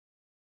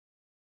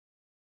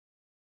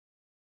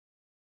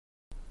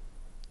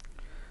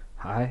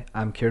Hi,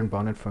 I'm Kieran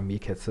Bonnet from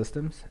Meerkat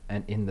Systems,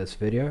 and in this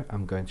video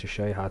I'm going to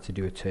show you how to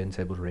do a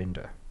turntable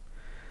render.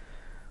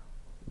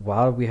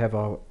 While we have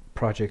our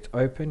project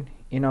open,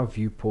 in our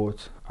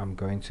viewport I'm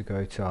going to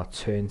go to our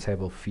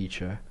turntable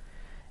feature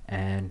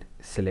and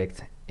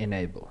select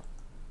enable.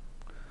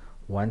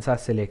 Once I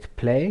select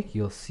play,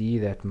 you'll see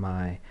that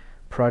my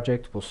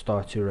project will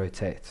start to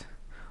rotate.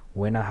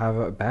 When I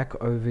hover back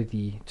over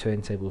the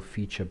turntable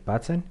feature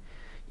button,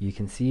 you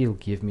can see it'll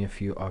give me a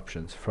few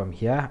options. From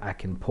here I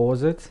can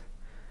pause it,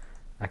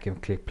 I can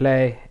click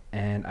play,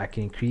 and I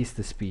can increase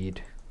the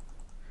speed.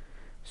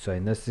 So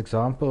in this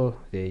example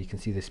there you can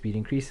see the speed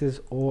increases,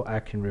 or I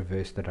can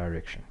reverse the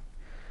direction.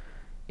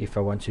 If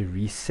I want to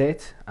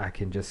reset, I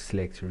can just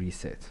select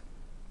reset.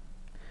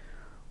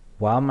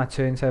 While my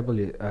turntable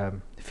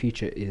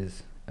feature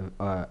is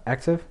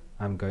active,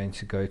 I'm going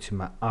to go to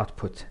my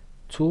output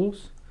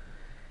tools,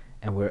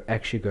 and we're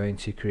actually going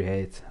to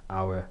create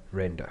our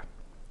render.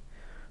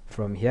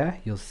 From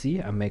here you'll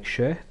see I make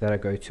sure that I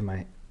go to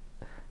my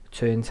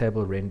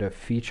turntable render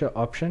feature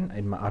option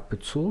in my output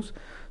tools,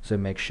 so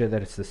make sure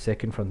that it's the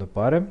second from the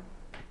bottom,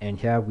 and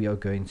here we are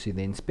going to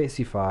then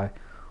specify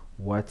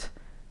what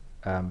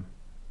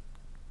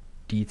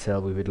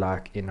detail we would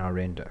like in our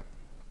render.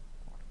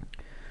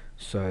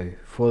 So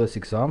for this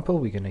example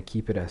we're going to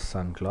keep it as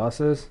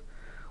sunglasses.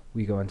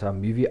 We go into our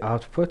movie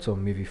output or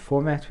movie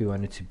format, we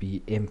want it to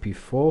be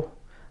MP4.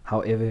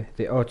 However,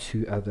 there are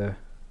two other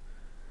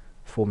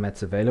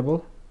formats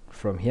available.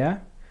 From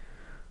here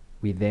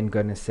we're then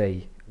going to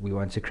say we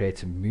want to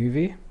create a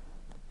movie.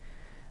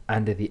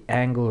 Under the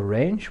angle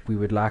range, we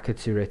would like it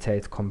to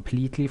rotate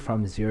completely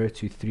from 0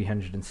 to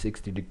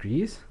 360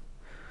 degrees.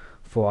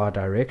 For our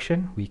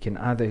direction, we can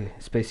either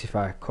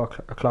specify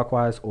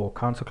clockwise or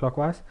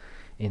counterclockwise.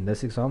 In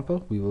this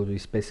example, we will be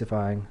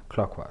specifying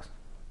clockwise.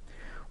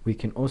 We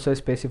can also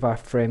specify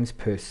frames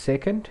per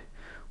second,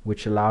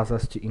 which allows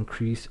us to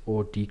increase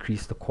or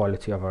decrease the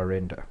quality of our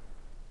render.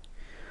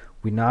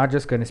 We're now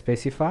just going to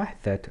specify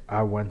that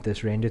I want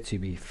this render to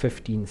be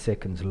 15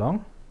 seconds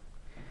long.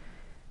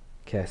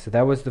 Okay, so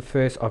that was the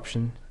first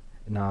option.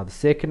 Now the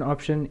second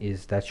option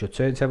is that's your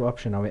turntable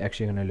option. Now we're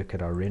actually going to look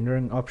at our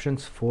rendering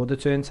options for the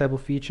turntable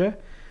feature.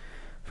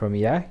 From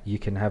here you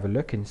can have a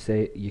look and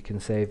say you can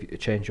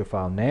change your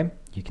file name,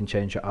 you can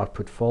change your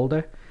output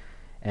folder,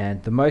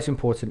 and the most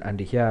important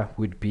under here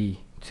would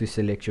be to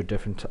select your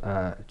different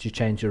to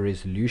change your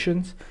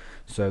resolutions.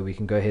 So we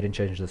can go ahead and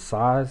change the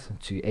size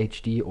to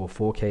HD or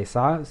 4K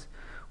size.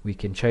 We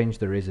can change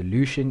the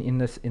resolution in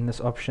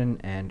this option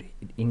and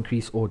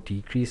increase or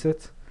decrease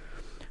it.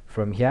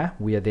 From here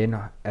we are then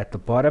at the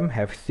bottom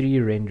have three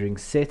rendering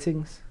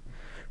settings.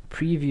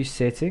 Preview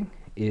setting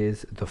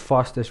is the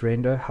fastest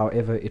render,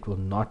 however it will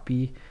not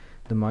be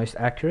the most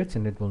accurate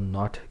and it will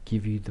not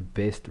give you the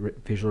best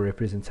visual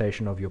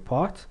representation of your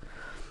part.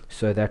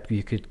 So that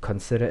you could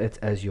consider it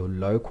as your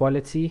low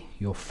quality.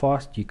 Your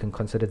fast, you can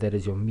consider that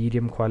as your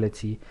medium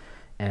quality,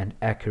 and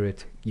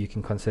accurate, you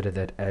can consider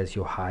that as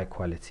your high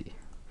quality.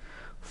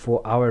 For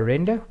our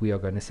render, we are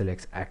going to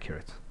select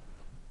accurate.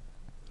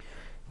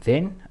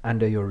 Then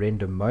under your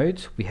render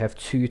modes, we have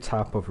two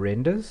type of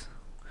renders.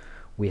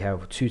 We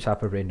have two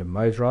type of render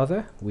modes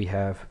rather. We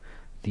have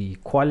the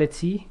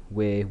quality,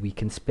 where we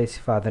can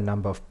specify the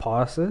number of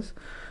passes.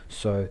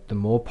 So the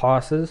more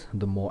passes,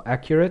 the more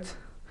accurate.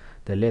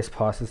 The less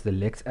passes, the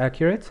less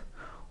accurate.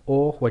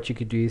 Or what you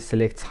could do is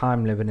select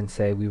time limit and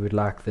say we would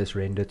like this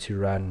render to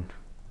run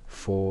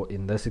for,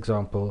 in this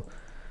example,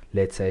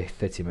 let's say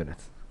 30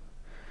 minutes.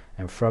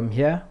 And from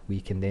here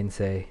we can then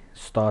say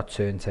start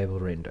turntable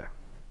render.